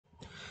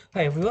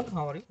Hi everyone,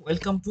 how are you?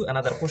 Welcome to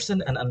another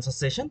question and answer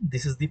session.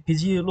 This is the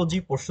physiology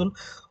portion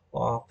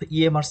of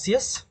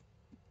eMRCS.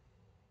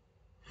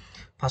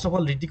 First of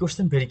all, read the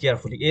question very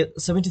carefully. A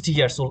 73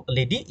 years old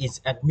lady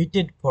is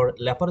admitted for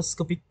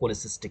laparoscopic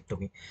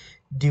cholecystectomy.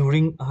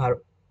 During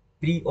her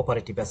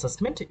pre-operative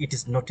assessment, it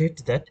is noted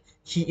that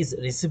she is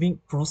receiving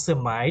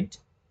Frusemide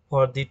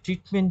for the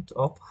treatment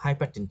of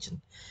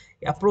hypertension.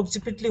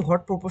 Approximately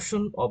what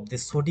proportion of the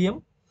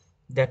sodium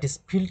that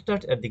is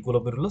filtered at the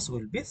glomerulus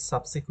will be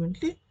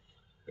subsequently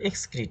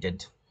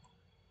excreted?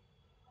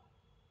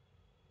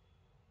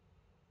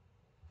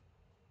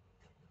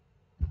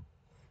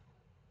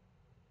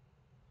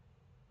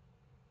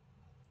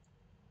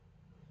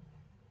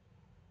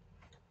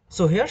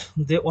 So here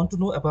they want to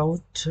know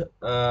about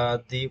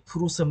the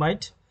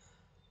furosemide,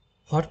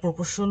 what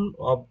proportion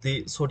of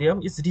the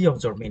sodium is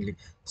reabsorbed mainly.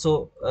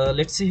 So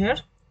let's see here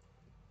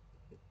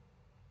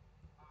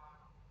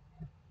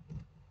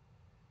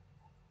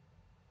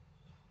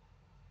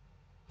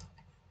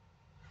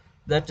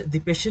that the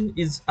patient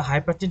is a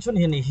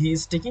hypertension and he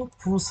is taking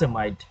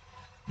furosemide.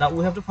 Now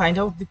we have to find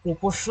out the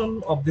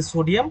proportion of the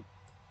sodium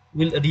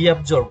will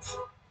reabsorb,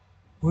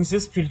 which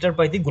is filtered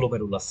by the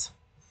glomerulus.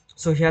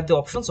 So here the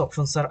options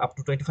are up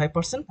to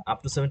 25%,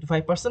 up to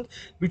 75%,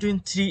 between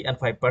 3 and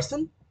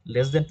 5%,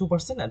 less than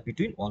 2%, and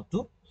between 1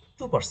 to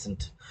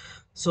 2%.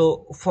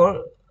 So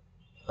for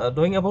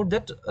knowing about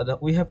that,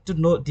 we have to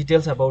know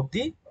details about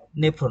the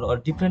nephron or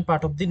different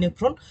part of the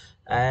nephron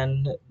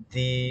and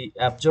the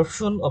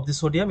absorption of the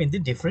sodium in the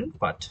different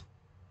part.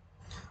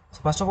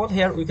 So first of all,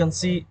 here we can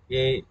see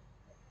a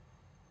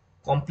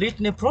complete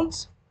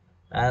nephrons,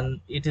 and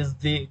it is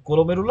the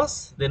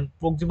glomerulus, then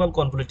proximal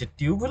convoluted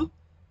tubule,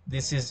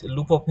 this is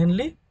loop of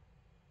Henle,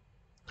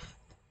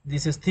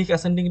 this is thick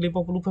ascending loop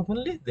of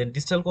Henle, then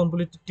distal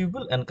convoluted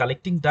tubule and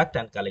collecting duct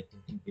and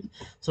collecting tubule.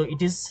 So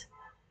it is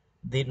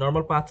the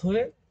normal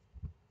pathway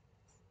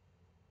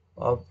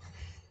of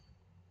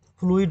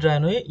fluid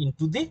runway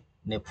into the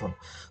nephron.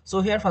 So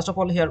here first of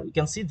all, here we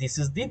can see this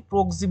is the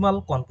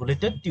proximal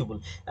convoluted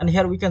tubule, and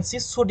here we can see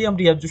sodium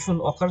reabsorption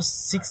occurs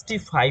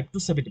 65 to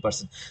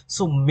 70%.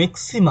 So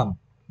maximum,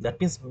 that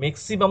means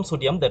maximum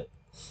sodium, that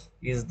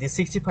is the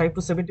 65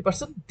 to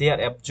 70%, they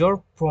are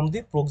absorbed from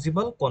the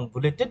proximal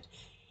convoluted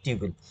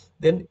tubule.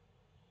 Then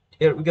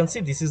here we can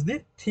see this is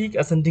the thick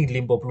ascending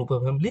limb of loop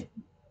of Henle,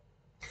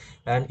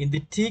 and in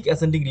the thick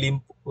ascending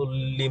limb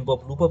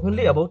of loop of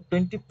Henle, about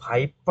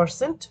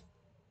 25%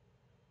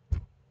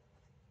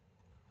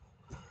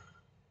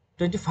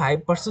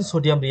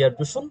 sodium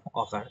reabsorption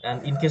occur,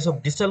 and in case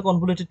of distal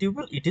convoluted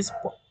tubule it is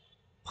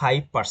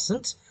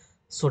 5%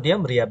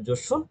 sodium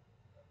reabsorption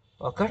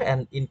occur,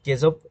 and in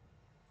case of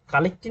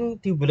collecting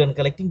tubule and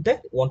collecting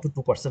duct 1 to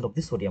 2% of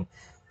the sodium.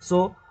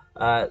 So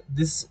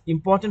this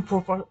important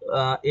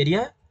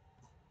area,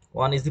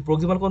 one is the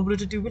proximal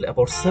convoluted tubule,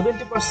 about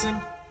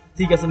 70%,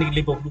 thick ascending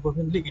limb of loop of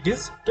Henle, it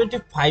is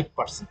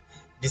 25%,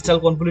 distal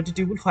convoluted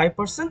tubule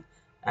 5%,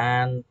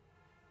 and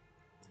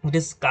it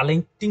is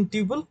collecting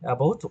tubule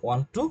about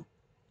 1 to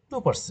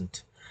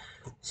 2%.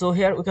 So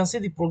here we can see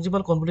the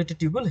proximal convoluted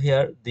tubule.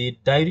 Here the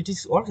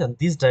diuretics works, and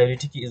this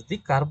diuretic is the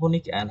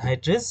carbonic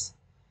anhydrase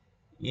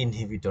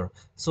inhibitor.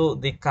 So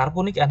the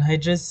carbonic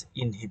anhydrase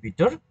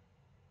inhibitor,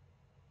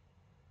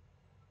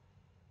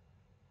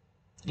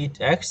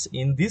 it acts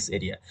in this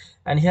area,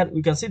 and here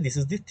we can see this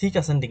is the thick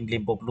ascending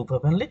limb of loop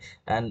of Henle,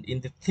 and in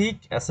the thick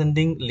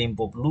ascending limb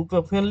of loop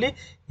of Henle,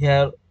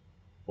 here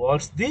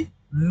works the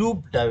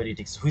loop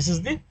diuretics, which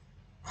is the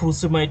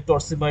furosemide,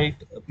 torsemide,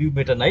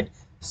 bumetanide.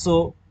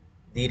 So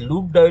the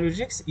loop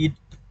diuretics, it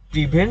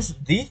prevents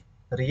the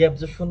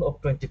reabsorption of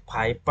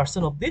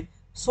 25% of the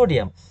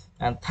sodium,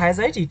 and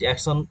thiazide, it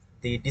acts on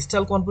the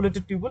distal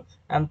convoluted tubule,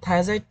 and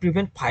thiazide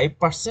prevent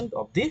 5%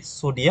 of the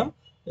sodium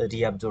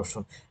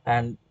reabsorption.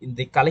 And in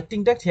the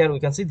collecting duct, here we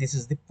can see this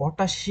is the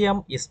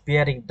potassium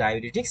sparing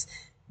diuretics.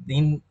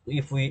 Then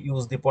if we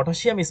use the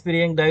potassium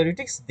sparing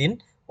diuretics, then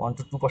 1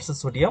 to 2%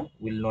 sodium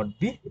will not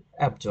be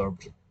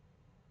absorbed.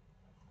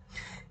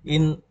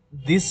 In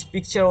this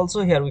picture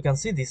also, here we can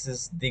see this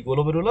is the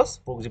glomerulus,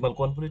 proximal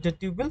convoluted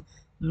tubule,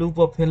 loop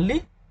of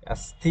Henle,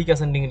 as thick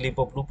ascending loop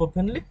of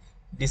Henle,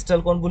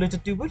 distal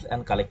convoluted tubule,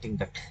 and collecting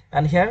duct.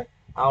 And here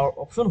our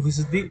option, which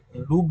is the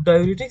loop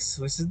diuretics,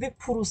 which is the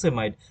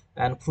furosemide,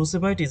 and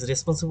furosemide is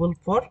responsible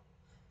for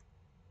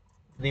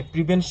the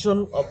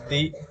prevention of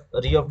the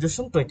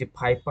reabsorption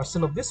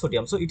 25% of the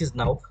sodium. So it is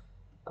now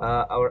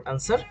our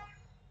answer.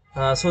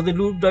 So the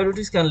loop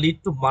diuretics can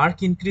lead to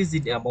marked increase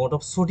in the amount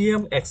of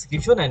sodium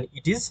excretion, and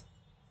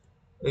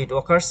it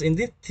occurs in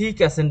the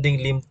thick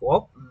ascending limb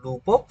of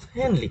loop of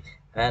Henle,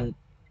 and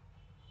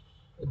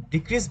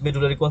decrease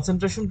medullary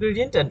concentration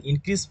gradient and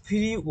increase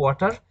free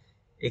water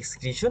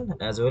excretion,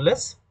 as well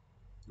as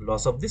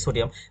loss of the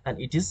sodium, and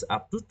it is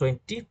up to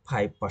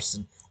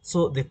 25%.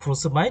 So the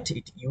furosemide,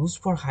 it used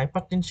for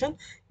hypertension,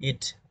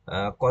 it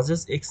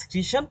causes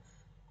excretion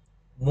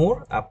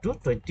more up to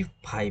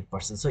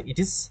 25%. So it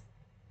is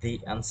the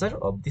answer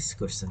of this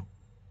question.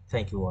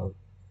 Thank you all.